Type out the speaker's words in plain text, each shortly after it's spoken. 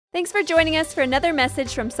Thanks for joining us for another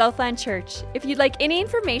message from Southland Church. If you'd like any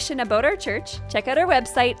information about our church, check out our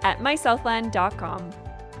website at mysouthland.com.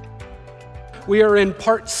 We are in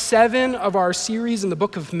part 7 of our series in the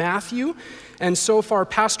book of Matthew, and so far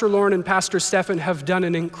Pastor Lauren and Pastor Stefan have done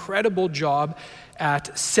an incredible job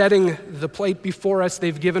at setting the plate before us.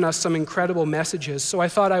 They've given us some incredible messages, so I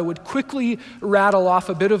thought I would quickly rattle off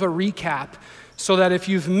a bit of a recap so that if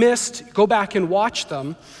you've missed, go back and watch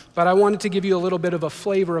them. But I wanted to give you a little bit of a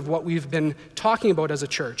flavor of what we've been talking about as a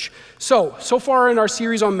church. So far in our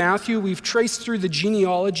series on Matthew, we've traced through the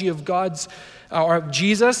genealogy of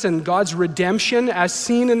Jesus and God's redemption as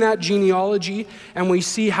seen in that genealogy, and we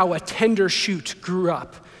see how a tender shoot grew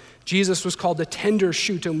up. Jesus was called a tender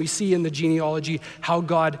shoot, and we see in the genealogy how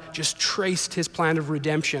God just traced his plan of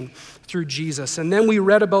redemption through Jesus. And then we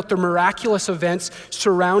read about the miraculous events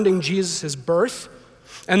surrounding Jesus' birth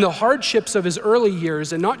and the hardships of his early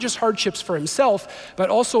years, and not just hardships for himself,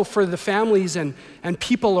 but also for the families and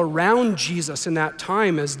people around Jesus in that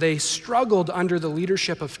time as they struggled under the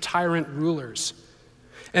leadership of tyrant rulers.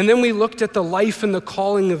 And then we looked at the life and the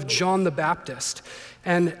calling of John the Baptist,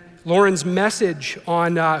 and Lauren's message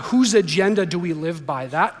on whose agenda do we live by.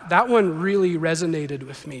 That one really resonated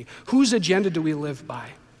with me. Whose agenda do we live by?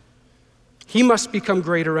 He must become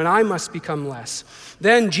greater and I must become less.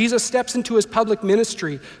 Then Jesus steps into his public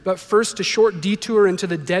ministry, but first a short detour into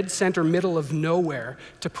the dead center middle of nowhere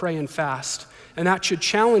to pray and fast. And that should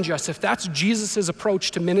challenge us. If that's Jesus'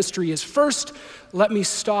 approach to ministry, is first, let me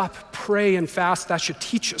stop, pray and fast. That should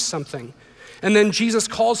teach us something. And then Jesus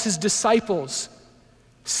calls his disciples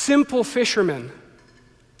simple fishermen,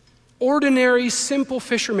 ordinary, simple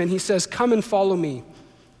fishermen. He says, come and follow me.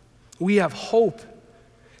 We have hope.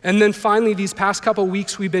 And then finally, these past couple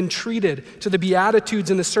weeks, we've been treated to the Beatitudes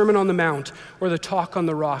in the Sermon on the Mount, or the Talk on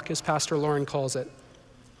the Rock, as Pastor Lauren calls it.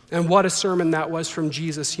 And what a sermon that was from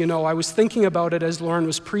Jesus. You know, I was thinking about it as Lauren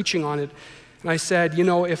was preaching on it, and I said, you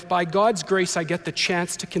know, if by God's grace I get the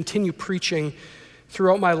chance to continue preaching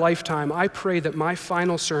throughout my lifetime, I pray that my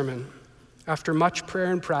final sermon, after much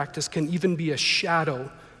prayer and practice, can even be a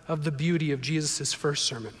shadow of the beauty of Jesus' first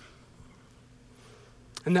sermon.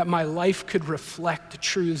 And that my life could reflect the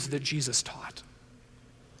truths that Jesus taught.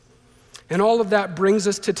 And all of that brings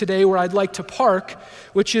us to today where I'd like to park,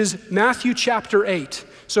 which is Matthew chapter 8.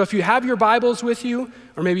 So if you have your Bibles with you,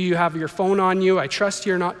 or maybe you have your phone on you, I trust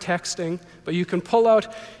you're not texting, but you can pull out,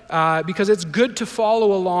 because it's good to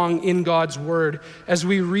follow along in God's word as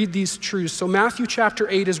we read these truths. So Matthew chapter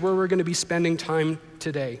 8 is where we're going to be spending time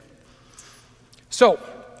today. So,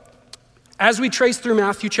 as we trace through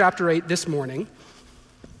Matthew chapter 8 this morning,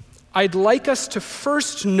 I'd like us to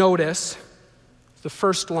first notice the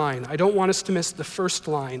first line. I don't want us to miss the first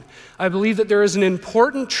line. I believe that there is an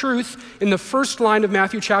important truth in the first line of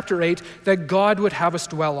Matthew chapter 8 that God would have us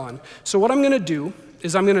dwell on. So what I'm going to do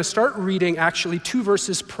is I'm going to start reading actually 2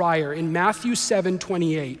 verses prior in Matthew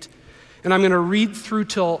 7:28. And I'm going to read through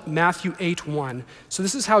till Matthew 8:1. So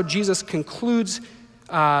this is how Jesus concludes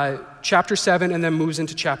chapter 7 and then moves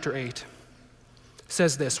into chapter 8.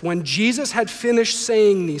 Says this: when Jesus had finished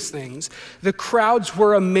saying these things, the crowds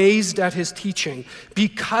were amazed at his teaching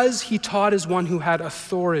because he taught as one who had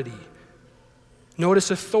authority. Notice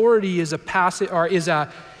authority is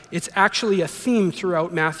it's actually a theme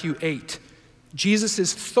throughout Matthew 8.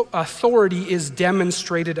 Jesus' authority is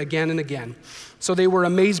demonstrated again and again. So they were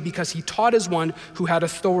amazed because he taught as one who had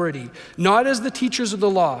authority, not as the teachers of the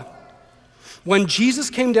law. When Jesus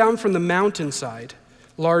came down from the mountainside,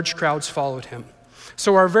 large crowds followed him.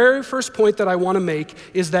 So our very first point that I want to make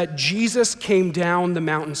is that Jesus came down the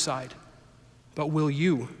mountainside, but will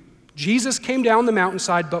you? Jesus came down the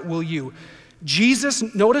mountainside, but will you?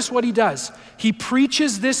 Jesus, notice what he does. He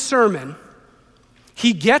preaches this sermon,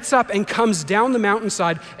 he gets up and comes down the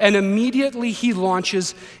mountainside, and immediately he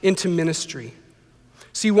launches into ministry.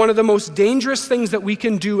 See, one of the most dangerous things that we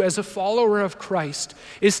can do as a follower of Christ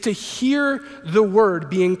is to hear the word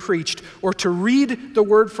being preached or to read the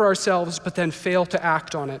word for ourselves, but then fail to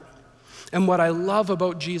act on it. And what I love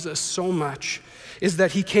about Jesus so much is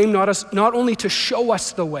that he came not only to show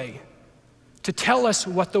us the way, to tell us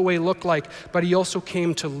what the way looked like, but he also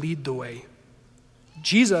came to lead the way.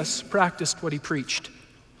 Jesus practiced what he preached.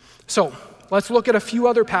 So, let's look at a few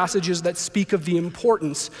other passages that speak of the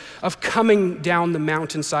importance of coming down the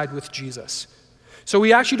mountainside with Jesus. So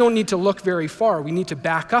we actually don't need to look very far. We need to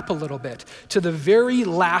back up a little bit to the very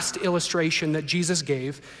last illustration that Jesus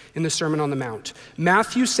gave in the Sermon on the Mount.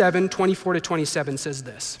 Matthew 7:24-27 says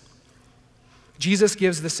this. Jesus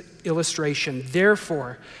gives this illustration.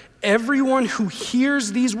 Therefore, everyone who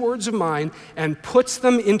hears these words of mine and puts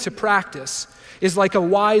them into practice is like a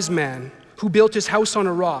wise man who built his house on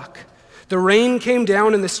a rock. The rain came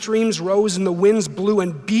down and the streams rose and the winds blew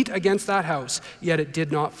and beat against that house, yet it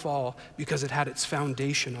did not fall because it had its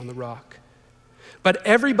foundation on the rock. But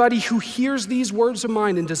everybody who hears these words of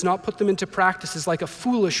mine and does not put them into practice is like a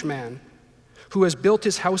foolish man who has built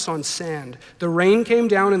his house on sand. The rain came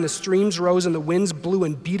down and the streams rose and the winds blew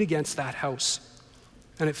and beat against that house,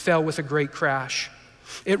 and it fell with a great crash.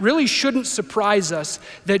 It really shouldn't surprise us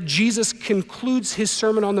that Jesus concludes his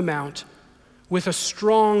Sermon on the Mount with a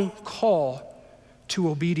strong call to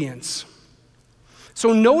obedience.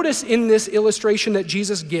 So notice in this illustration that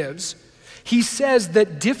Jesus gives, he says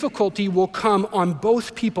that difficulty will come on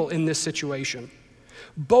both people in this situation.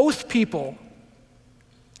 Both people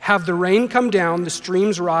have the rain come down, the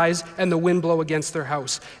streams rise, and the wind blow against their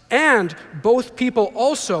house. And both people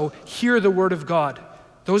also hear the word of God.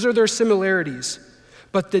 Those are their similarities.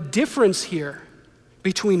 But the difference here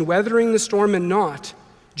between weathering the storm and not,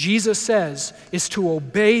 Jesus says, is to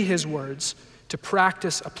obey his words, to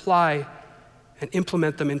practice, apply, and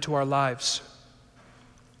implement them into our lives.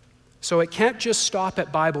 So it can't just stop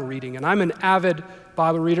at Bible reading. And I'm an avid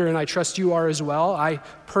Bible reader, and I trust you are as well. I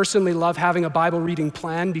personally love having a Bible reading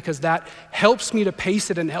plan because that helps me to pace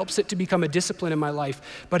it and helps it to become a discipline in my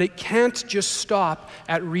life. But it can't just stop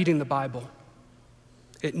at reading the Bible.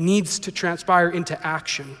 It needs to transpire into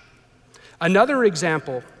action. Another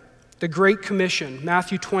example, the Great Commission,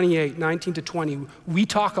 Matthew 28, 19 to 20. We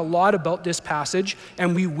talk a lot about this passage,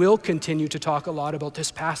 and we will continue to talk a lot about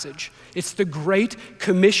this passage. It's the Great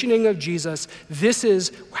Commissioning of Jesus. This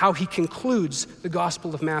is how he concludes the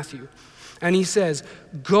Gospel of Matthew. And he says,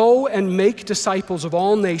 "Go and make disciples of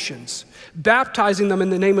all nations, baptizing them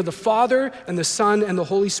in the name of the Father and the Son and the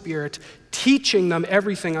Holy Spirit, teaching them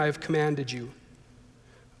everything I have commanded you."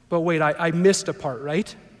 But wait, I missed a part,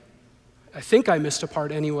 right? I think I missed a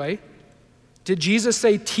part anyway. Did Jesus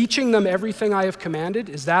say, teaching them everything I have commanded?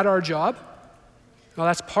 Is that our job? No,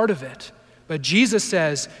 that's part of it. But Jesus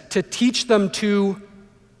says to teach them to,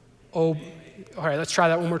 all right, let's try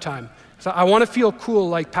that one more time. So I want to feel cool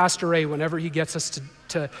like Pastor Ray whenever he gets us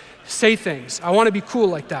to say things. I want to be cool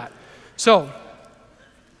like that. So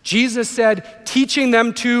Jesus said, teaching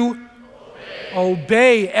them to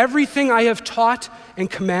obey everything I have taught and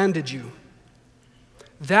commanded you.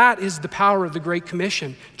 That is the power of the Great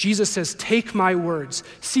Commission. Jesus says, take my words,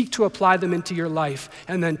 seek to apply them into your life,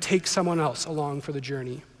 and then take someone else along for the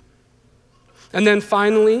journey. And then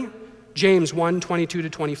finally, James 1, 22 to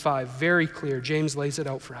 25, very clear. James lays it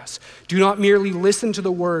out for us. Do not merely listen to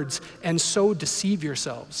the words and so deceive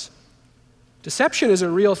yourselves. Deception is a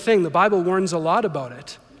real thing. The Bible warns a lot about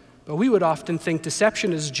it. But we would often think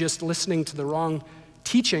deception is just listening to the wrong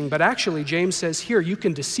teaching. But actually, James says here, you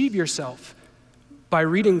can deceive yourself by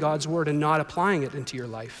reading God's word and not applying it into your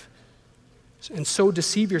life. And so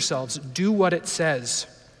deceive yourselves. Do what it says.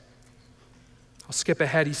 I'll skip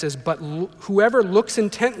ahead. He says, but whoever looks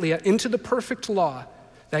intently into the perfect law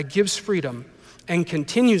that gives freedom and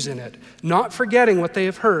continues in it, not forgetting what they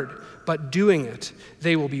have heard, but doing it,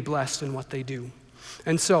 they will be blessed in what they do.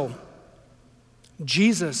 And so,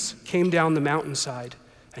 Jesus came down the mountainside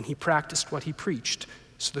and he practiced what he preached.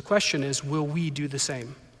 So the question is, will we do the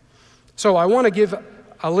same? So I want to give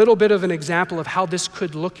a little bit of an example of how this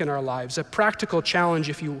could look in our lives, a practical challenge,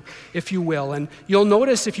 if you will. And you'll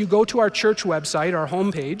notice if you go to our church website, our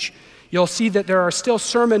homepage, you'll see that there are still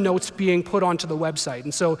sermon notes being put onto the website.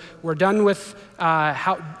 And so we're done with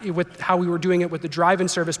how we were doing it with the drive-in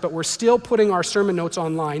service, but we're still putting our sermon notes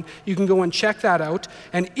online. You can go and check that out.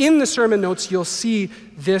 And in the sermon notes, you'll see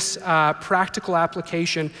this practical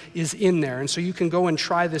application is in there. And so you can go and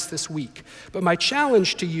try this week. But my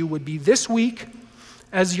challenge to you would be this week,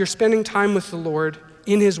 as you're spending time with the Lord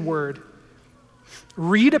in his word,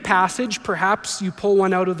 read a passage. Perhaps you pull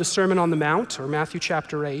one out of the Sermon on the Mount or Matthew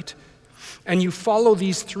chapter 8, and you follow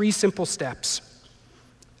these 3 simple steps.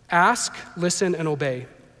 Ask, listen, and obey.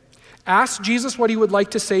 Ask Jesus what he would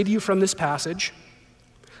like to say to you from this passage.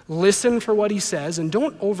 Listen for what he says, and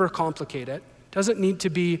don't overcomplicate it. Doesn't need to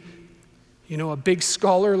be, a big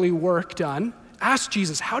scholarly work done. Ask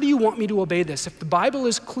Jesus, how do you want me to obey this? If the Bible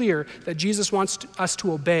is clear that Jesus wants us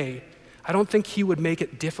to obey, I don't think he would make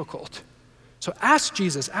it difficult. So ask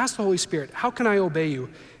Jesus, ask the Holy Spirit, how can I obey you?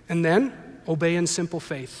 And then obey in simple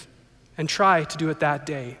faith. And try to do it that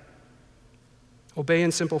day. Obey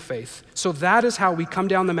in simple faith. So that is how we come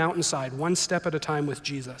down the mountainside, one step at a time with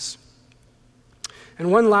Jesus.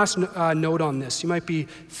 And one last note on this. You might be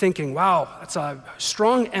thinking, wow, that's a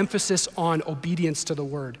strong emphasis on obedience to the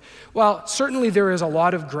word. Well, certainly there is a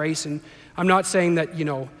lot of grace, and I'm not saying that,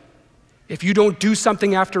 if you don't do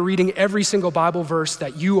something after reading every single Bible verse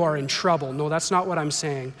that you are in trouble. No, that's not what I'm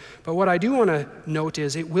saying. But what I do want to note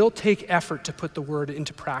is it will take effort to put the word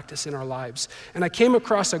into practice in our lives. And I came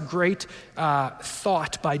across a great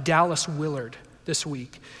thought by Dallas Willard this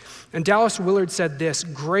week. And Dallas Willard said this: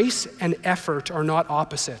 grace and effort are not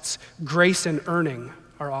opposites. Grace and earning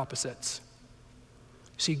are opposites.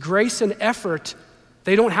 See, grace and effort,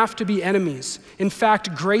 they don't have to be enemies. In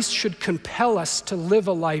fact, grace should compel us to live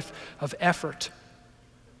a life of effort.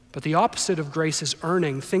 But the opposite of grace is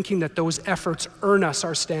earning, thinking that those efforts earn us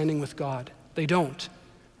our standing with God. They don't.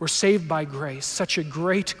 We're saved by grace, such a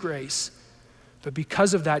great grace. But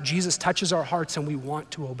because of that, Jesus touches our hearts and we want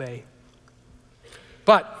to obey.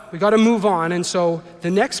 But we got to move on, and so the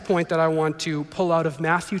next point that I want to pull out of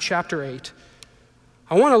Matthew chapter 8,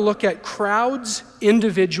 I want to look at crowds,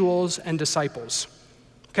 individuals, and disciples.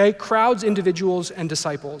 Okay, crowds, individuals, and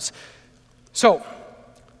disciples. So,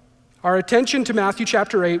 our attention to Matthew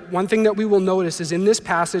chapter 8, one thing that we will notice is in this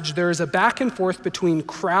passage, there is a back and forth between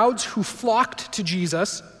crowds who flocked to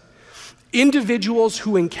Jesus, individuals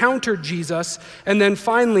who encountered Jesus, and then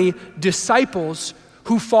finally, disciples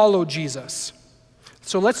who followed Jesus.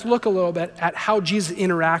 So let's look a little bit at how Jesus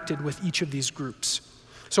interacted with each of these groups.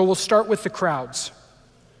 So we'll start with the crowds.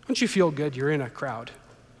 Don't you feel good? You're in a crowd.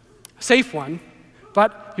 A safe one.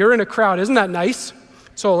 But you're in a crowd. Isn't that nice?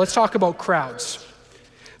 So let's talk about crowds.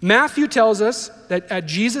 Matthew tells us that at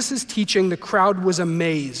Jesus' teaching, the crowd was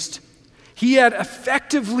amazed. He had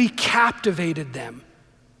effectively captivated them.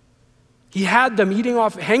 He had them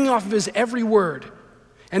hanging off of his every word.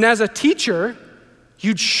 And as a teacher,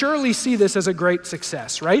 you'd surely see this as a great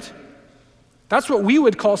success, right? That's what we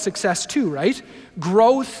would call success too, right?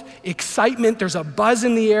 Growth, excitement, there's a buzz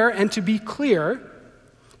in the air, and to be clear,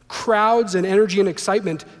 crowds and energy and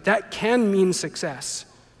excitement, that can mean success.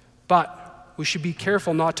 But we should be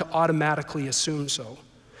careful not to automatically assume so.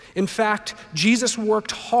 In fact, Jesus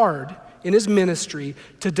worked hard in his ministry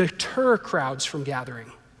to deter crowds from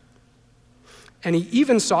gathering. And he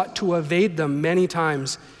even sought to evade them many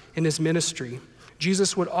times in his ministry.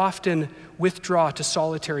 Jesus would often withdraw to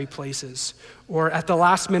solitary places, or at the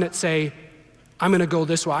last minute say, I'm going to go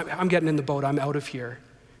this way, I'm getting in the boat, I'm out of here.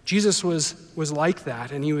 Jesus was like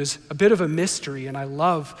that, and he was a bit of a mystery, and I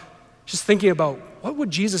love just thinking about what would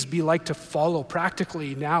Jesus be like to follow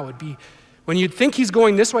practically now. It'd be when you'd think he's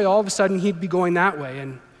going this way, all of a sudden he'd be going that way,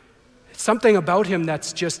 and it's something about him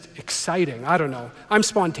that's just exciting. I don't know. I'm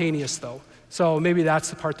spontaneous though, so maybe that's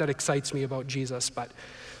the part that excites me about Jesus. But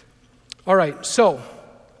all right, so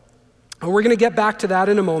we're going to get back to that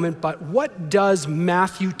in a moment, but what does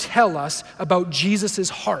Matthew tell us about Jesus'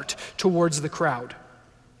 heart towards the crowd?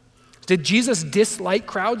 Did Jesus dislike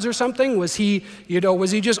crowds or something? Was he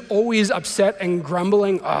just always upset and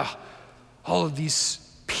grumbling? All of these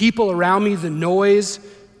people around me, the noise.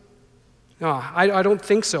 No, I don't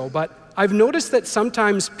think so. But I've noticed that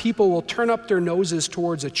sometimes people will turn up their noses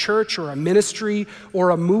towards a church or a ministry or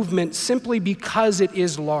a movement simply because it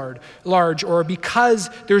is large, or because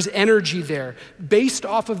there's energy there, based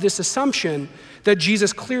off of this assumption that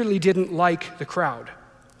Jesus clearly didn't like the crowd.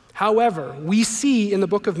 However, we see in the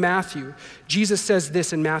book of Matthew, Jesus says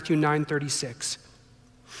this in Matthew 9:36.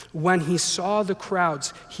 When he saw the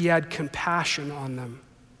crowds, he had compassion on them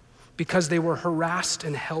because they were harassed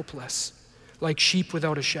and helpless, like sheep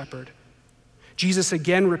without a shepherd. Jesus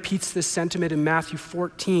again repeats this sentiment in Matthew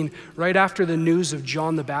 14, right after the news of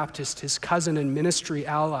John the Baptist, his cousin and ministry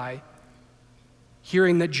ally.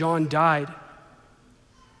 Hearing that John died,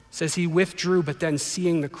 says he withdrew, but then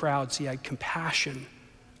seeing the crowds, he had compassion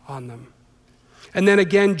on them. And then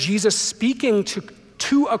again, Jesus speaking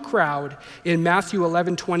to a crowd in Matthew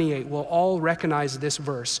 11:28. We'll all recognize this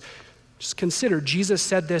verse. Just consider, Jesus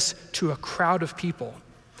said this to a crowd of people.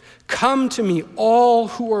 Come to me, all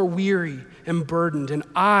who are weary and burdened, and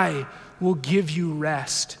I will give you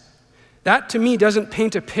rest. That to me doesn't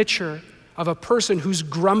paint a picture of a person who's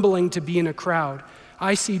grumbling to be in a crowd.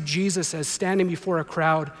 I see Jesus as standing before a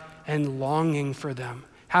crowd and longing for them,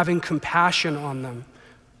 having compassion on them.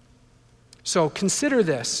 So consider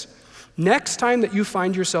this. Next time that you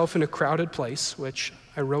find yourself in a crowded place, which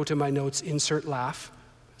I wrote in my notes, insert laugh,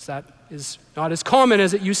 that is not as common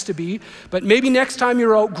as it used to be, but maybe next time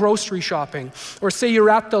you're out grocery shopping, or say you're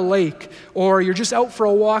at the lake, or you're just out for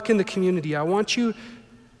a walk in the community, I want you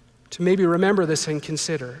to maybe remember this and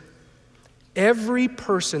consider. Every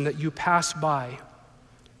person that you pass by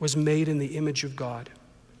was made in the image of God.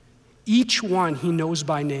 Each one he knows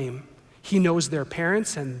by name. He knows their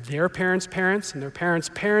parents and their parents' parents and their parents'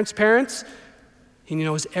 parents' parents. He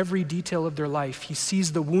knows every detail of their life. He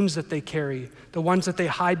sees the wounds that they carry, the ones that they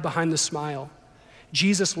hide behind the smile.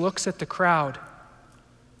 Jesus looks at the crowd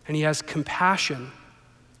and he has compassion.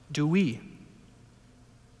 Do we?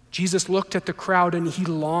 Jesus looked at the crowd and he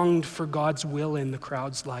longed for God's will in the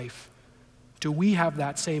crowd's life. Do we have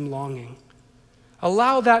that same longing?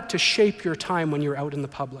 Allow that to shape your time when you're out in the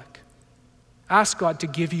public. Ask God to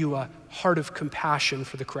give you a heart of compassion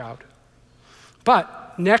for the crowd.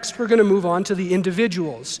 But next we're going to move on to the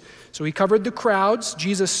individuals. So we covered the crowds.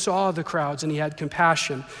 Jesus saw the crowds and he had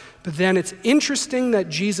compassion. But then it's interesting that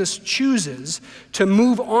Jesus chooses to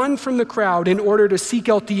move on from the crowd in order to seek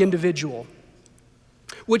out the individual,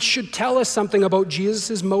 which should tell us something about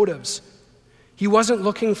Jesus' motives. He wasn't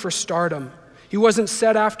looking for stardom. He wasn't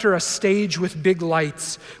set after a stage with big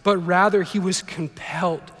lights, but rather he was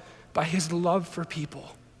compelled by his love for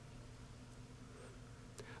people.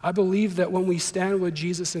 I believe that when we stand with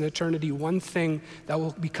Jesus in eternity, one thing that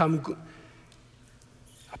will become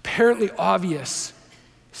apparently obvious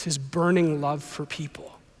is his burning love for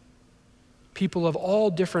people. People of all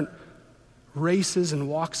different races and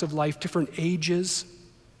walks of life, different ages.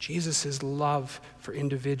 Jesus' love for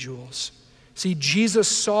individuals. See, Jesus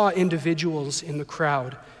saw individuals in the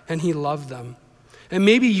crowd and he loved them. And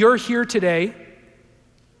maybe you're here today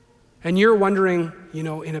and you're wondering,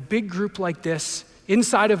 in a big group like this,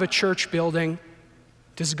 inside of a church building,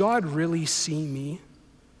 does God really see me?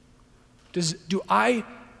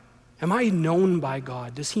 Am I known by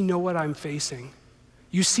God? Does he know what I'm facing?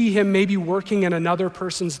 You see him maybe working in another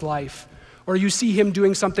person's life, or you see him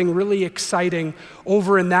doing something really exciting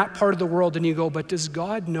over in that part of the world and you go, but does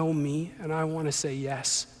God know me? And I want to say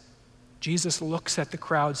yes. Jesus looks at the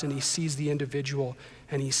crowds and he sees the individual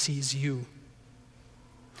and he sees you.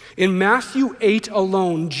 In Matthew 8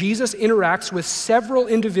 alone, Jesus interacts with several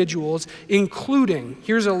individuals, including,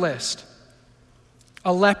 here's a list,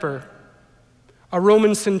 a leper, a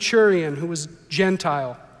Roman centurion who was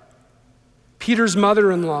Gentile, Peter's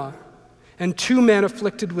mother-in-law, and 2 men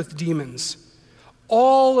afflicted with demons.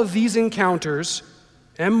 All of these encounters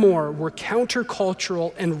and more were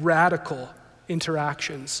countercultural and radical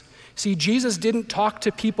interactions. See, Jesus didn't talk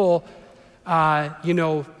to people, how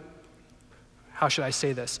should I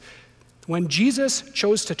say this? When Jesus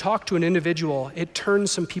chose to talk to an individual, it turned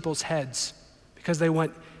some people's heads because they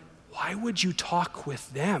went, why would you talk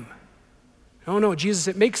with them? No, Jesus,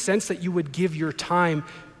 it makes sense that you would give your time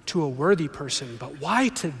to a worthy person, but why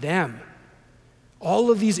to them? All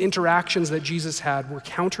of these interactions that Jesus had were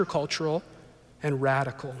countercultural and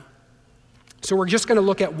radical. So we're just going to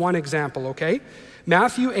look at one example, okay?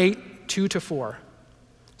 Matthew 8, 2-4.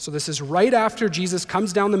 So this is right after Jesus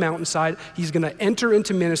comes down the mountainside. He's going to enter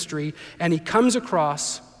into ministry, and he comes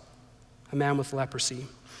across a man with leprosy.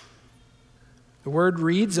 The word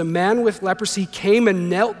reads, a man with leprosy came and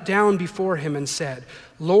knelt down before him and said,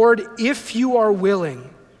 Lord, if you are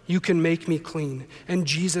willing, you can make me clean. And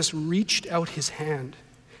Jesus reached out his hand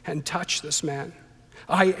and touched this man.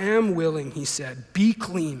 I am willing, he said, be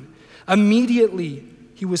clean. Immediately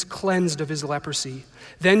he was cleansed of his leprosy.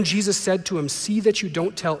 Then Jesus said to him, see that you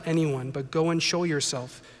don't tell anyone, but go and show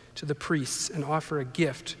yourself to the priests and offer a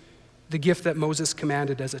gift, the gift that Moses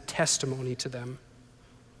commanded as a testimony to them.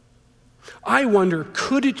 I wonder,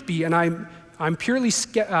 could it be, and I'm purely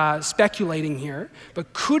speculating here,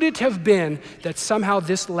 but could it have been that somehow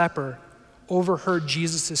this leper overheard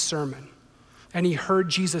Jesus' sermon and he heard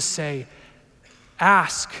Jesus say,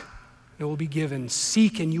 ask and it will be given,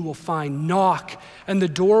 seek and you will find, knock and the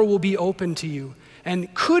door will be open to you.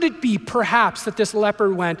 And could it be perhaps that this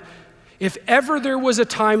leper went, if ever there was a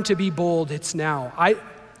time to be bold, it's now.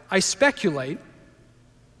 I speculate,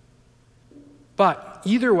 but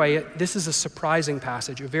either way, this is a surprising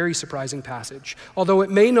passage, a very surprising passage, although it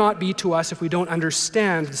may not be to us if we don't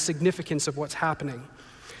understand the significance of what's happening.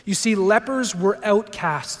 You see, lepers were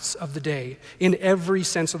outcasts of the day in every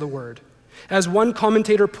sense of the word. As one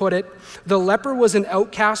commentator put it, the leper was an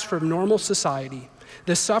outcast from normal society.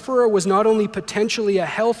 The sufferer was not only potentially a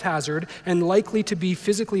health hazard and likely to be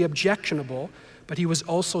physically objectionable, but he was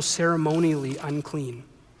also ceremonially unclean.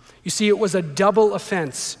 You see, it was a double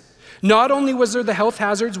offense. Not only was there the health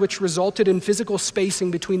hazards which resulted in physical spacing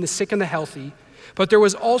between the sick and the healthy, but there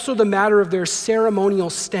was also the matter of their ceremonial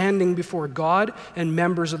standing before God and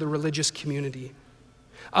members of the religious community.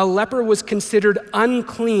 A leper was considered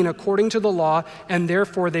unclean according to the law, and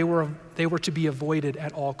therefore they were to be avoided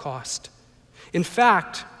at all cost. In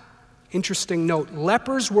fact, interesting note,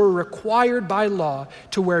 lepers were required by law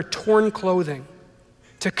to wear torn clothing,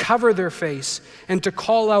 to cover their face, and to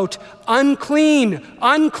call out, unclean,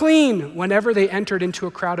 unclean, whenever they entered into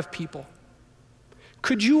a crowd of people.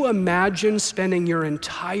 Could you imagine spending your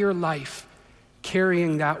entire life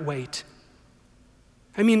carrying that weight?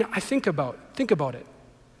 I mean, I think about Think about it.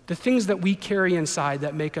 The things that we carry inside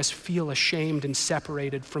that make us feel ashamed and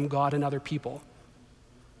separated from God and other people.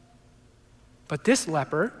 But this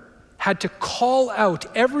leper had to call out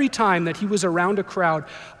every time that he was around a crowd,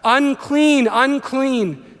 "Unclean,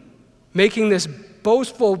 unclean," making this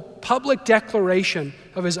boastful public declaration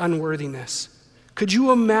of his unworthiness. Could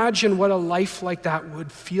you imagine what a life like that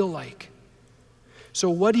would feel like? So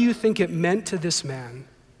what do you think it meant to this man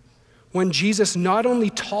when Jesus not only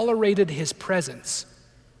tolerated his presence?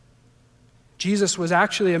 Jesus was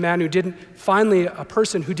actually a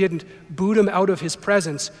person who didn't boot him out of his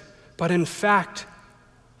presence, but in fact,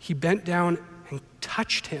 he bent down and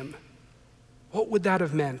touched him. What would that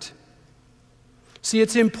have meant? See,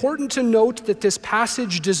 it's important to note that this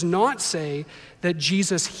passage does not say that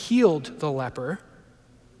Jesus healed the leper,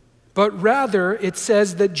 but rather it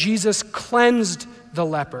says that Jesus cleansed the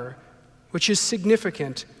leper, which is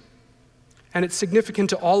significant. And it's significant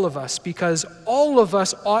to all of us because all of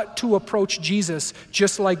us ought to approach Jesus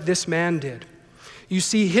just like this man did. You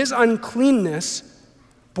see, his uncleanness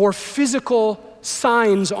bore physical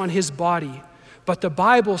signs on his body, but the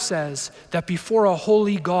Bible says that before a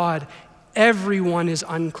holy God, everyone is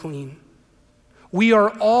unclean. We are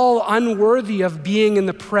all unworthy of being in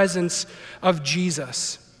the presence of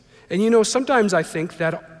Jesus. And sometimes I think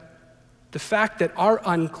that the fact that our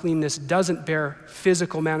uncleanness doesn't bear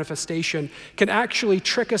physical manifestation can actually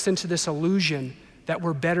trick us into this illusion that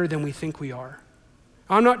we're better than we think we are.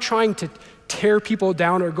 I'm not trying to tear people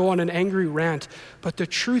down or go on an angry rant, but the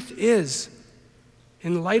truth is,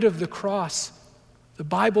 in light of the cross, the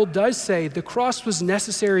Bible does say the cross was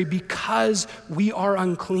necessary because we are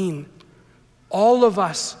unclean. All of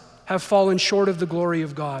us have fallen short of the glory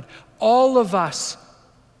of God. All of us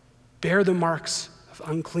bear the marks of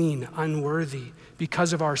unclean, unworthy,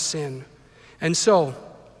 because of our sin. And so,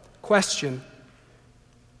 question,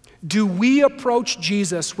 do we approach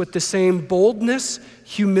Jesus with the same boldness,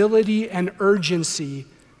 humility, and urgency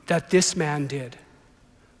that this man did?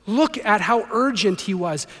 Look at how urgent he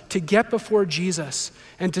was to get before Jesus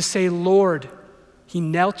and to say, Lord, he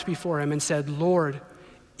knelt before him and said, Lord,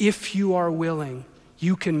 if you are willing,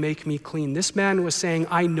 you can make me clean. This man was saying,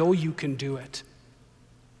 I know you can do it.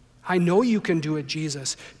 I know you can do it,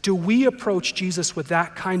 Jesus. Do we approach Jesus with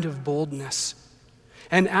that kind of boldness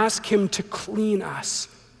and ask him to clean us,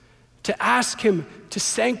 to ask him to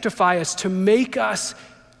sanctify us, to make us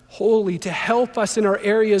holy, to help us in our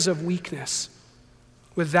areas of weakness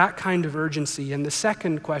with that kind of urgency? And the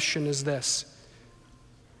second question is this: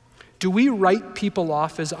 do we write people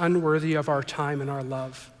off as unworthy of our time and our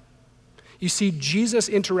love? You see, Jesus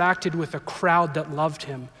interacted with a crowd that loved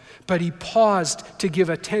him, but he paused to give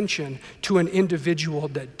attention to an individual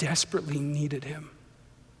that desperately needed him.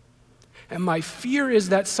 And my fear is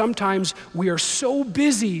that sometimes we are so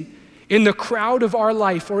busy in the crowd of our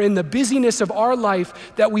life or in the busyness of our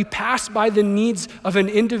life that we pass by the needs of an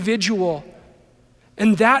individual.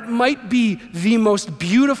 And that might be the most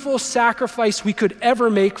beautiful sacrifice we could ever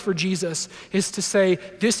make for Jesus, is to say,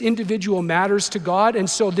 this individual matters to God, and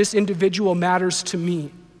so this individual matters to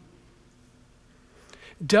me.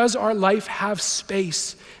 Does our life have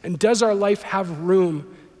space, and does our life have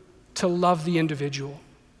room to love the individual?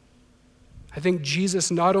 I think Jesus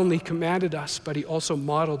not only commanded us, but he also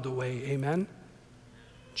modeled the way, amen?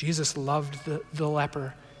 Jesus loved the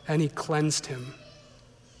leper, and he cleansed him.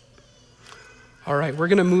 All right, we're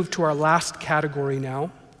going to move to our last category now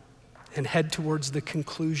and head towards the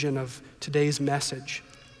conclusion of today's message.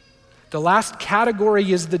 The last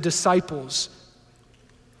category is the disciples.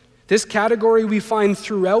 This category we find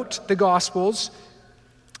throughout the Gospels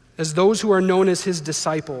as those who are known as his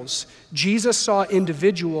disciples. Jesus saw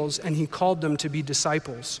individuals and he called them to be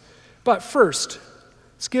disciples. But first,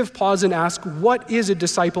 let's give pause and ask, what is a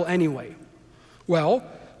disciple anyway? Well,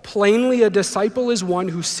 plainly, a disciple is one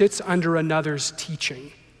who sits under another's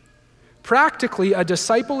teaching. Practically, a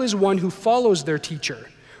disciple is one who follows their teacher.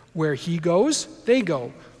 Where he goes, they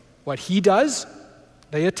go. What he does,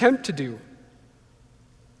 they attempt to do.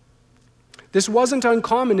 This wasn't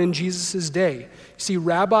uncommon in Jesus' day. See,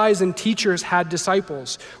 rabbis and teachers had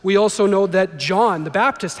disciples. We also know that John the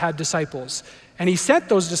Baptist had disciples, and he sent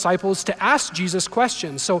those disciples to ask Jesus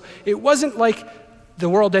questions. So it wasn't like the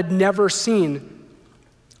world had never seen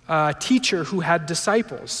a teacher who had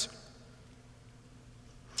disciples.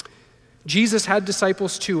 Jesus had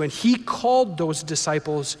disciples too, and he called those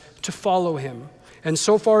disciples to follow him. And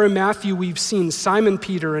so far in Matthew, we've seen Simon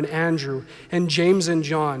Peter and Andrew and James and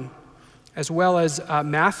John, as well as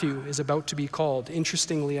Matthew is about to be called.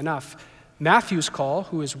 Interestingly enough, Matthew's call,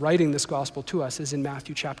 who is writing this gospel to us, is in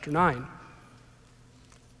Matthew chapter 9.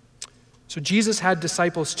 So Jesus had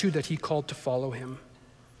disciples too that he called to follow him.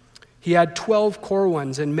 He had 12 core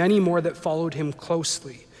ones and many more that followed him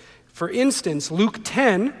closely. For instance, Luke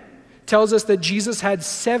 10 tells us that Jesus had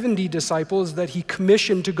 70 disciples that he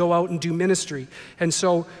commissioned to go out and do ministry. And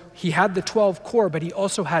so he had the 12 core, but he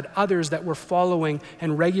also had others that were following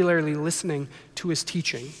and regularly listening to his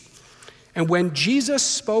teaching. And when Jesus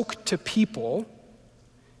spoke to people,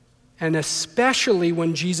 and especially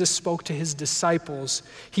when Jesus spoke to his disciples,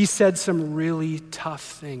 he said some really tough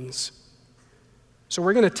things. So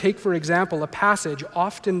we're going to take, for example, a passage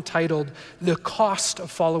often titled, "The Cost of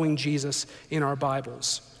Following Jesus" in our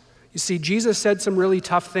Bibles. You see, Jesus said some really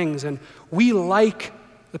tough things, and we like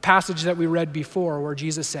the passage that we read before where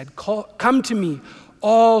Jesus said, "Come to me,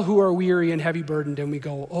 all who are weary and heavy burdened," and we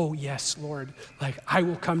go, "Oh yes, Lord, like I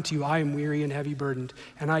will come to you, I am weary and heavy burdened,"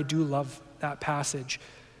 and I do love that passage.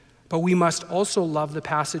 But we must also love the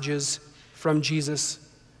passages from Jesus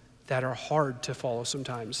that are hard to follow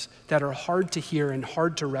sometimes, that are hard to hear and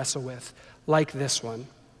hard to wrestle with, like this one.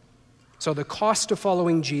 So the cost of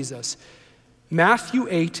following Jesus. Matthew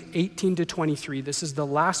 8, 18 to 23. This is the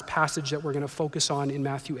last passage that we're going to focus on in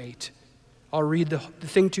Matthew 8. I'll read the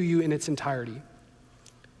thing to you in its entirety. It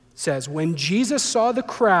says, "When Jesus saw the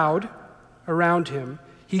crowd around him,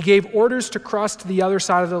 he gave orders to cross to the other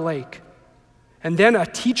side of the lake. And then a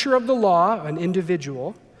teacher of the law, an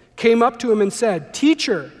individual, came up to him and said,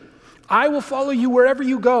 'Teacher, I will follow you wherever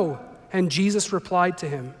you go.' And Jesus replied to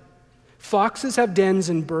him, 'Foxes have dens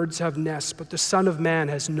and birds have nests, but the Son of Man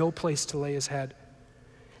has no place to lay his head.'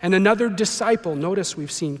 And another disciple," notice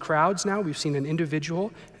we've seen crowds now, we've seen an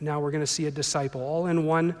individual, and now we're going to see a disciple, all in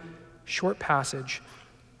one short passage.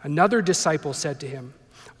 "Another disciple said to him,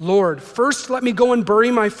 'Lord, first let me go and bury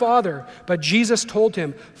my father.' But Jesus told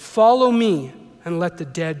him, 'Follow me and let the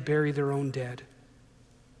dead bury their own dead.'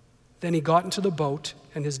 Then he got into the boat,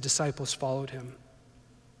 and his disciples followed him."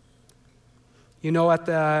 You know,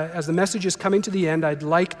 as the message is coming to the end, I'd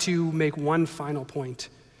like to make one final point.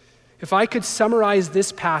 If I could summarize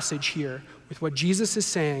this passage here with what Jesus is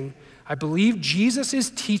saying, I believe Jesus is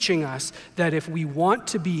teaching us that if we want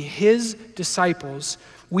to be his disciples,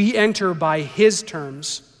 we enter by his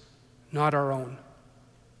terms, not our own.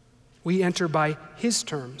 We enter by his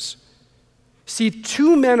terms. See,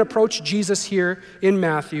 two men approached Jesus here in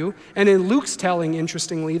Matthew, and in Luke's telling,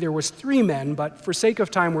 interestingly, there was 3 men, but for sake of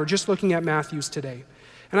time, we're just looking at Matthew's today.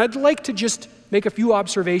 And I'd like to just make a few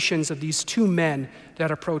observations of these 2 men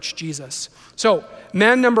that approached Jesus. So,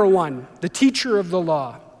 man number 1, the teacher of the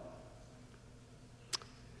law.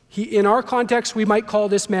 In our context, we might call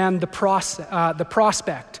this man the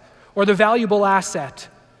prospect or the valuable asset.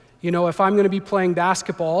 You know, if I'm going to be playing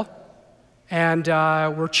basketball, and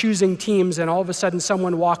we're choosing teams, and all of a sudden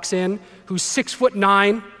someone walks in who's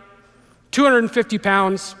 6'9", 250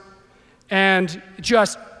 pounds, and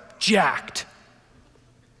just jacked.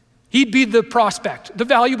 He'd be the prospect, the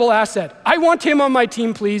valuable asset. "I want him on my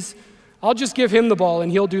team, please. I'll just give him the ball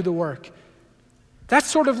and he'll do the work."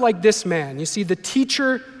 That's sort of like this man. You see, the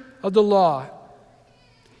teacher of the law.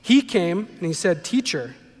 He came and he said,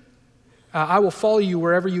 "Teacher, I will follow you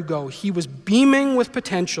wherever you go." He was beaming with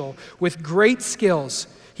potential, with great skills.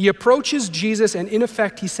 He approaches Jesus, and in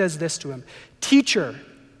effect, he says this to him, "Teacher."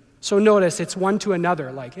 So notice, it's one to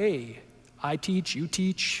another, like, "Hey, I teach, you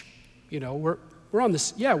teach. You know, we're on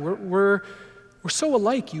this. Yeah, we're so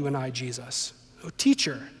alike, you and I, Jesus. Oh,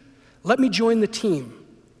 teacher, let me join the team.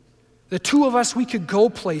 The 2 of us, we could go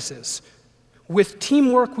places. With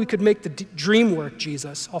teamwork, we could make the dream work,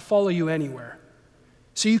 Jesus. I'll follow you anywhere."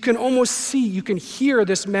 So you can almost see, you can hear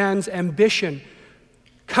this man's ambition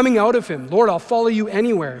coming out of him. "Lord, I'll follow you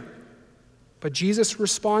anywhere." But Jesus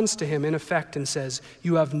responds to him in effect and says,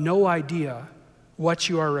 "You have no idea what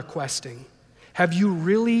you are requesting. Have you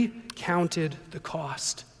really counted the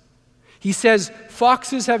cost?" He says,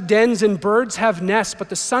 "Foxes have dens and birds have nests, but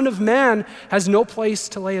the Son of Man has no place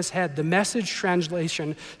to lay his head." The Message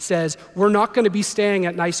translation says, we're not going to be staying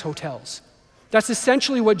at nice hotels. That's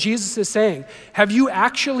essentially what Jesus is saying. Have you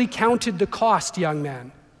actually counted the cost, young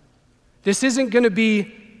man? This isn't going to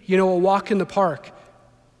be, a walk in the park.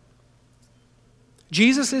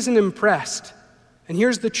 Jesus isn't impressed. And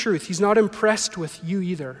here's the truth. He's not impressed with you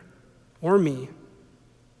either, or me.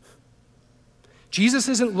 Jesus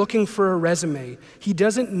isn't looking for a resume. He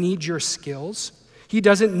doesn't need your skills. He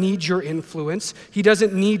doesn't need your influence. He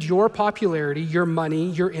doesn't need your popularity, your money,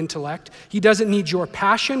 your intellect. He doesn't need your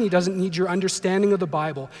passion. He doesn't need your understanding of the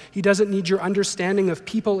Bible. He doesn't need your understanding of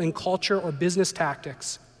people in culture or business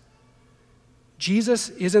tactics.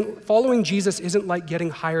 Following Jesus isn't like getting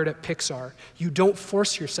hired at Pixar. You don't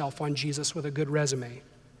force yourself on Jesus with a good resume.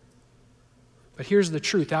 But here's the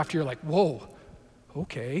truth. After you're like, whoa,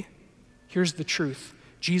 okay. Here's the truth.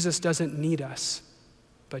 Jesus doesn't need us,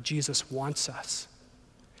 but Jesus wants us.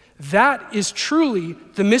 That is truly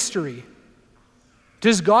the mystery.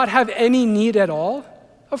 Does God have any need at all?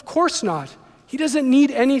 Of course not. He doesn't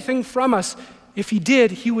need anything from us. If he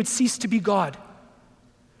did, he would cease to be God.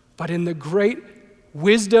 But in the great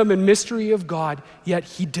wisdom and mystery of God, yet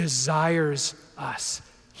he desires us.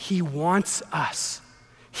 He wants us.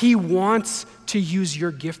 He wants to use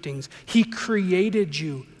your giftings. He created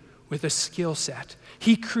you with a skill set.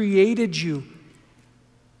 He created you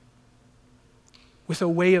with a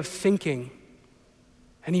way of thinking,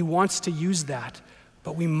 and he wants to use that.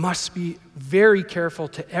 But we must be very careful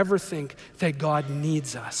to ever think that God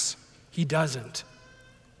needs us. He doesn't.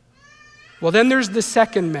 Well, then there's the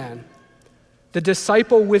second man, the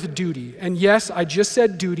disciple with duty. And yes, I just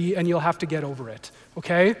said duty, and you'll have to get over it,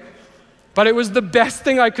 okay? But it was the best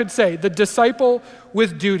thing I could say, the disciple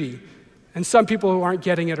with duty. And some people who aren't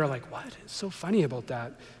getting it are like, what? It's so funny about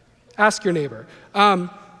that. Ask your neighbor.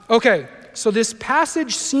 Okay, so this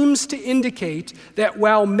passage seems to indicate that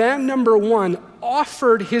while man number one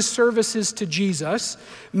offered his services to Jesus,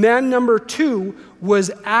 man number two was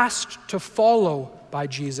asked to follow by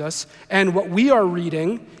Jesus, and what we are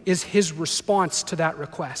reading is his response to that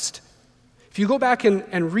request. If you go back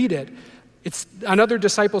and read it, it's another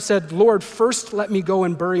disciple said, Lord, first let me go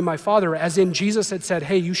and bury my father, as in Jesus had said,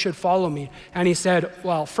 hey, you should follow me. And he said,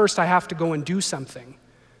 well, first I have to go and do something.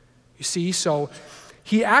 You see, so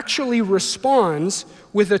he actually responds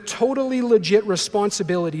with a totally legit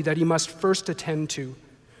responsibility that he must first attend to,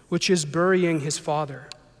 which is burying his father.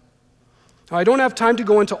 Now, I don't have time to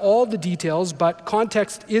go into all the details, but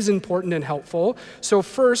context is important and helpful. So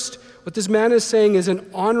first, what this man is saying is an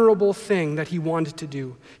honorable thing that he wanted to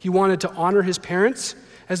do. He wanted to honor his parents,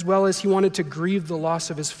 as well as he wanted to grieve the loss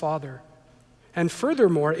of his father. And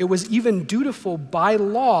furthermore, it was even dutiful by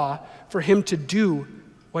law for him to do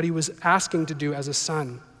what he was asking to do as a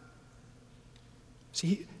son.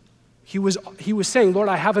 See, he was saying, Lord,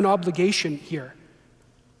 I have an obligation here.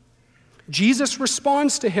 Jesus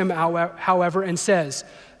responds to him, however, and says,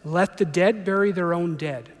 let the dead bury their own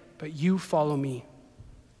dead, but you follow me.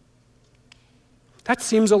 That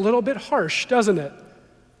seems a little bit harsh, doesn't it?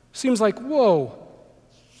 Seems like, whoa,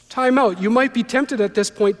 time out. You might be tempted at this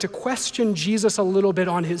point to question Jesus a little bit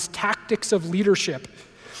on his tactics of leadership,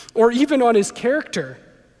 or even on his character.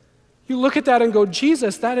 You look at that and go,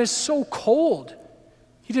 Jesus, that is so cold.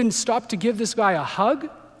 You didn't stop to give this guy a hug.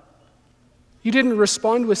 You didn't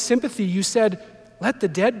respond with sympathy. You said, let the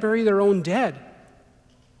dead bury their own dead.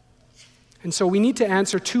 And so we need to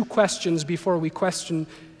answer two questions before we question,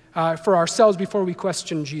 for ourselves before we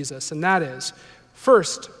question Jesus. And that is,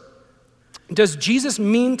 first, does Jesus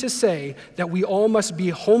mean to say that we all must be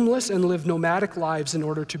homeless and live nomadic lives in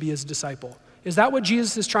order to be his disciple? Is that what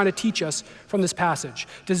Jesus is trying to teach us from this passage?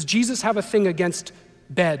 Does Jesus have a thing against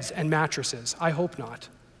beds and mattresses? I hope not.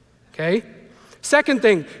 Okay? Second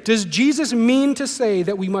thing, does Jesus mean to say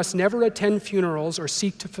that we must never attend funerals or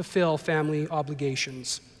seek to fulfill family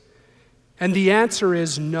obligations? And the answer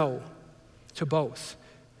is no to both.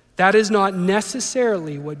 That is not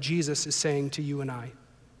necessarily what Jesus is saying to you and I.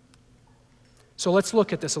 So let's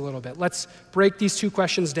look at this a little bit. Let's break these two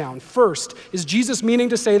questions down. First, is Jesus meaning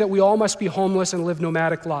to say that we all must be homeless and live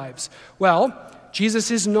nomadic lives? Well, Jesus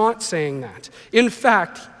is not saying that. In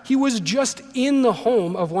fact, he was just in the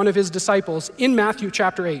home of one of his disciples in Matthew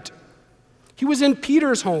chapter 8. He was in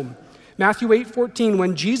Peter's home. Matthew 8:14,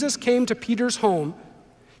 when Jesus came to Peter's home,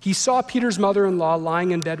 he saw Peter's mother-in-law lying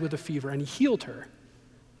in bed with a fever, and he healed her.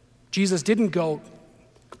 Jesus didn't go,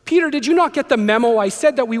 Peter, did you not get the memo? I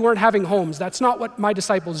said that we weren't having homes. That's not what my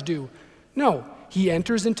disciples do. No, he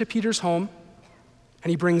enters into Peter's home, and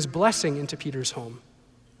he brings blessing into Peter's home.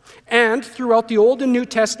 And throughout the Old and New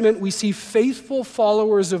Testament, we see faithful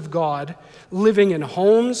followers of God living in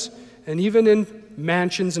homes and even in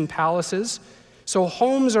mansions and palaces. So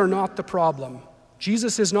homes are not the problem.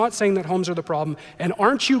 Jesus is not saying that homes are the problem. And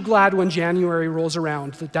aren't you glad when January rolls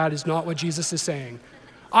around that that is not what Jesus is saying?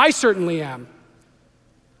 I certainly am.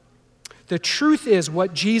 The truth is,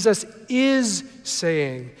 what Jesus is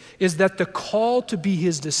saying is that the call to be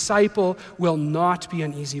his disciple will not be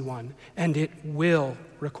an easy one, and it will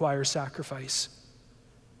require sacrifice.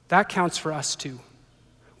 That counts for us too.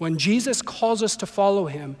 When Jesus calls us to follow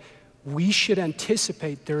him, we should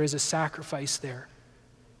anticipate there is a sacrifice there.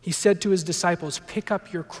 He said to his disciples, pick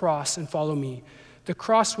up your cross and follow me. The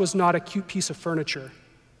cross was not a cute piece of furniture.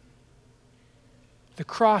 The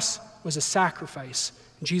cross was a sacrifice.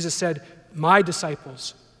 And Jesus said, my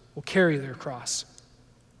disciples will carry their cross.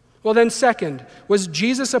 Well, then second, was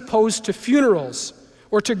Jesus opposed to funerals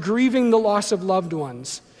or to grieving the loss of loved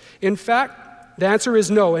ones? In fact, the answer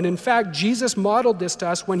is no. And in fact, Jesus modeled this to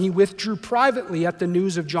us when he withdrew privately at the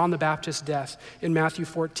news of John the Baptist's death in Matthew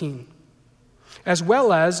 14, as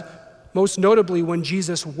well as, most notably, when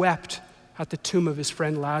Jesus wept at the tomb of his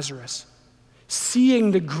friend Lazarus.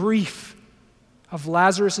 Seeing the grief of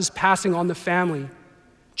Lazarus' passing on the family,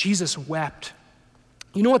 Jesus wept.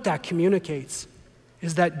 You know what that communicates?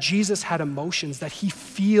 Is that Jesus had emotions, that he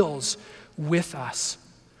feels with us.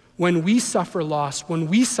 When we suffer loss, when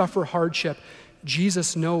we suffer hardship,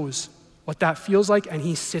 Jesus knows what that feels like, and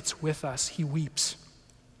he sits with us. He weeps.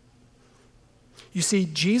 You see,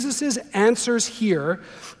 Jesus' answers here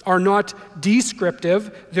are not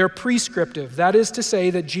descriptive, they're prescriptive. That is to say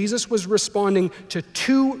that Jesus was responding to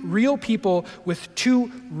two real people with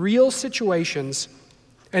two real situations.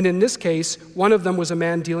 And in this case, one of them was a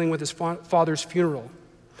man dealing with his father's funeral.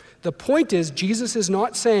 The point is, Jesus is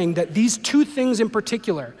not saying that these two things in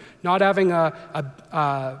particular, not having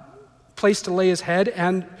a place to lay his head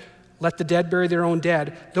and let the dead bury their own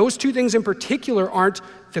dead, those two things in particular aren't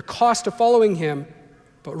the cost of following him,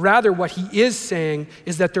 but rather what he is saying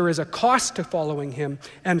is that there is a cost to following him,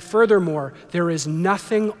 and furthermore, there is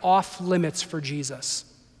nothing off limits for Jesus.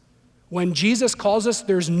 When Jesus calls us,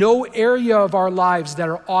 there's no area of our lives that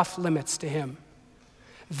are off limits to him.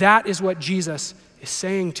 That is what Jesus is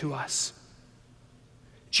saying to us.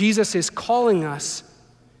 Jesus is calling us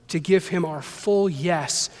to give him our full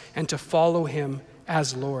yes and to follow him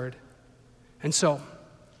as Lord. And so,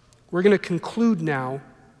 we're going to conclude now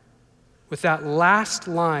with that last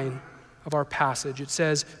line of our passage. It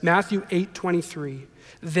says, Matthew 8:23,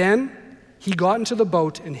 "Then he got into the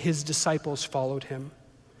boat and his disciples followed him."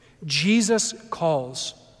 Jesus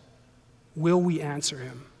calls. Will we answer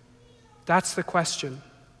him? That's the question.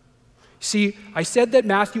 See, I said that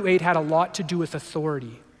Matthew 8 had a lot to do with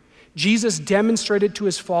authority. Jesus demonstrated to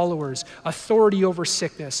his followers authority over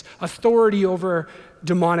sickness, authority over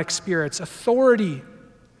demonic spirits, authority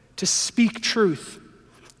to speak truth,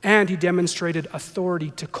 and he demonstrated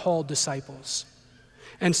authority to call disciples.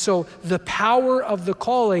 And so the power of the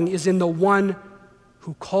calling is in the one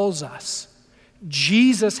who calls us.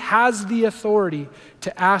 Jesus has the authority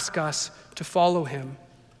to ask us to follow him.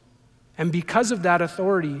 And because of that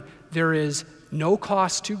authority, there is no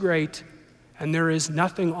cost too great, and there is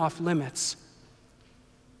nothing off limits.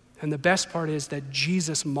 And the best part is that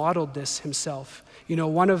Jesus modeled this himself. You know,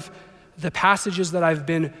 one of the passages that I've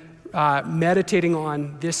been meditating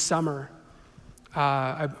on this summer,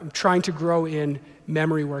 I'm trying to grow in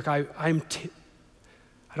memory work. I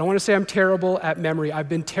don't want to say I'm terrible at memory. I've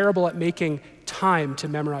been terrible at making time to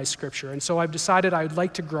memorize scripture. And so I've decided I'd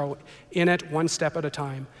like to grow in it one step at a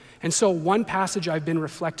time. And so one passage I've been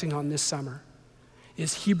reflecting on this summer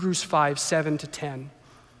is Hebrews 5:7-10.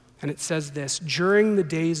 And it says this: "During the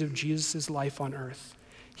days of Jesus' life on earth,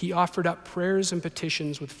 he offered up prayers and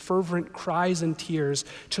petitions with fervent cries and tears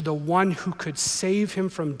to the one who could save him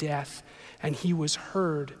from death, and he was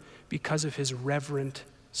heard because of his reverent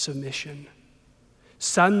submission.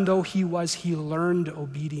 Son though he was, he learned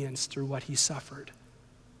obedience through what he suffered."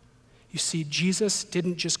 You see, Jesus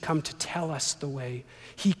didn't just come to tell us the way.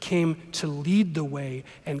 He came to lead the way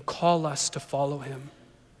and call us to follow him.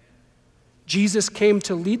 Jesus came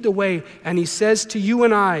to lead the way, and he says to you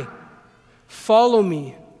and I, "Follow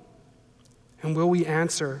me." And will we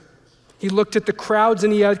answer? He looked at the crowds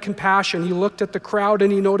and he had compassion. He looked at the crowd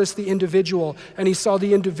and he noticed the individual, and he saw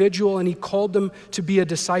the individual and he called them to be a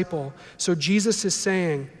disciple. So Jesus is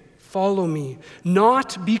saying, follow me,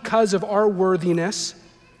 not because of our worthiness,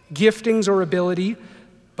 giftings, or ability,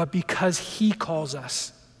 but because he calls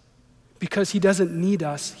us. Because he doesn't need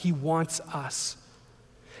us, he wants us.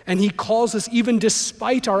 And he calls us even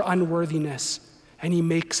despite our unworthiness, and he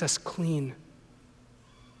makes us clean.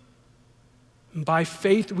 And by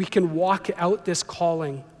faith, we can walk out this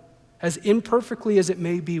calling. As imperfectly as it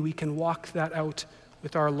may be, we can walk that out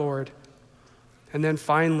with our Lord. And then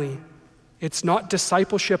finally, it's not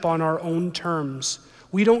discipleship on our own terms.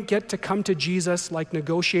 We don't get to come to Jesus like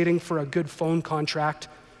negotiating for a good phone contract,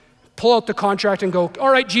 pull out the contract and go, "All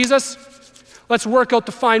right, Jesus, let's work out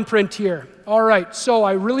the fine print here. All right, so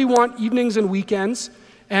I really want evenings and weekends,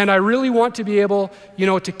 and I really want to be able,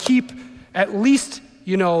 to keep at least,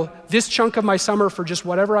 this chunk of my summer for just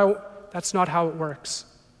whatever That's not how it works.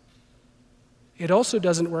 It also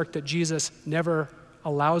doesn't work that Jesus never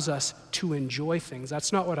allows us to enjoy things.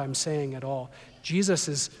 That's not what I'm saying at all. Jesus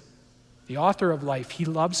is the author of life. He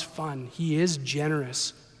loves fun. He is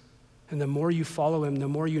generous. And the more you follow him, the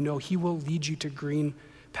more you know he will lead you to green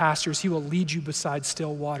pastures. He will lead you beside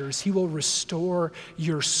still waters. He will restore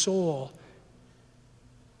your soul.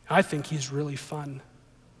 I think he's really fun.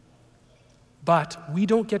 But we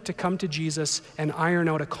don't get to come to Jesus and iron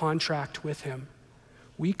out a contract with him.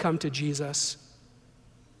 We come to Jesus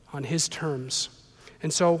on his terms.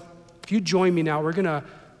 And so if you join me now, we're going to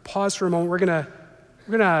pause for a moment. We're going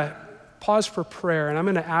to pause for prayer, and I'm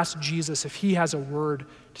going to ask Jesus if he has a word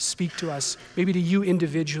to speak to us, maybe to you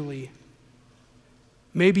individually.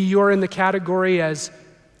 Maybe you're in the category, as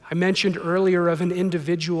I mentioned earlier, of an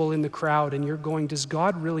individual in the crowd, and you're going, does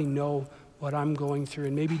God really know what I'm going through?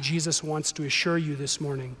 And maybe Jesus wants to assure you this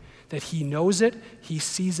morning that he knows it, he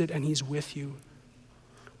sees it, and he's with you.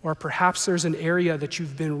 Or perhaps there's an area that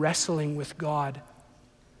you've been wrestling with God,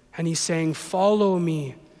 and he's saying, follow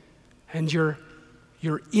me, and you're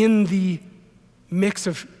in the mix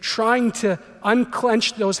of trying to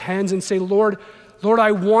unclench those hands and say, Lord,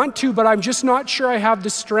 I want to, but I'm just not sure I have the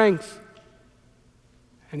strength.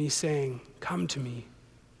 And he's saying, come to me.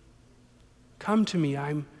 Come to me.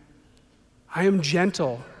 I am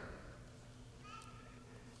gentle,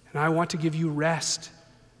 and I want to give you rest.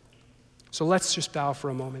 So let's just bow for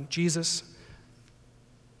a moment. Jesus,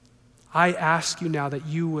 I ask you now that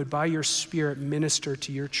you would, by your Spirit, minister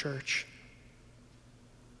to your church.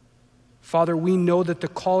 Father, we know that the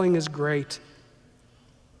calling is great.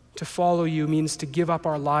 To follow you means to give up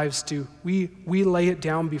our lives to. We lay it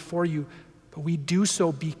down before you, but we do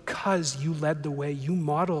so because you led the way. You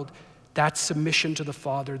modeled that submission to the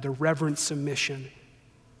Father, the reverent submission.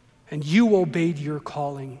 And you obeyed your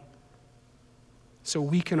calling. So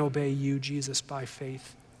we can obey you, Jesus, by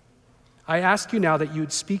faith. I ask you now that you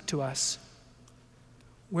would speak to us.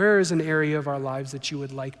 Where is an area of our lives that you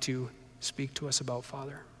would like to speak to us about,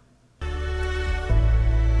 Father?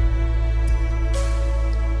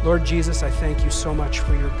 Lord Jesus, I thank you so much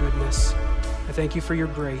for your goodness. I thank you for your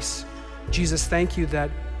grace. Jesus, thank you that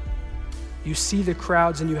you see the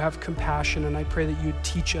crowds and you have compassion, and I pray that you'd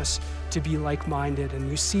teach us to be like-minded. And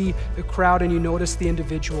you see the crowd and you notice the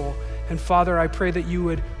individual. And Father, I pray that you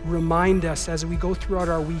would remind us as we go throughout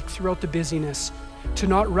our week, throughout the busyness, to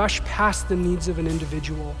not rush past the needs of an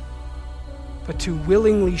individual, but to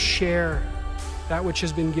willingly share that which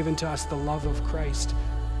has been given to us, the love of Christ,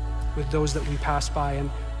 with those that we pass by. And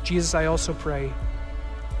Jesus, I also pray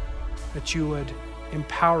that you would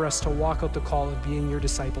empower us to walk out the call of being your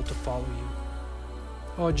disciple, to follow you.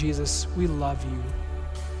 Oh, Jesus, we love you.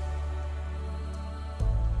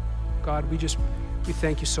 God, we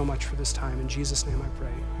thank you so much for this time. In Jesus' name I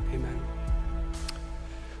pray, amen.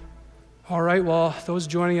 All right, well, those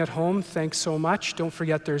joining at home, thanks so much. Don't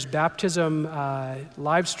forget there's baptism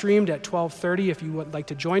live streamed at 12:30 if you would like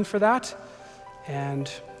to join for that.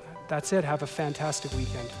 And that's it. Have a fantastic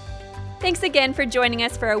weekend. Thanks again for joining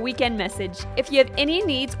us for our weekend message. If you have any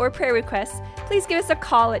needs or prayer requests, please give us a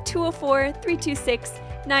call at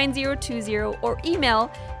 204-326-9020 or email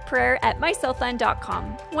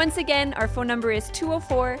prayer@mysouthland.com. Once again, our phone number is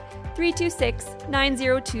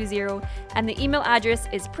 204-326-9020 and the email address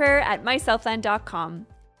is prayer@mysouthland.com.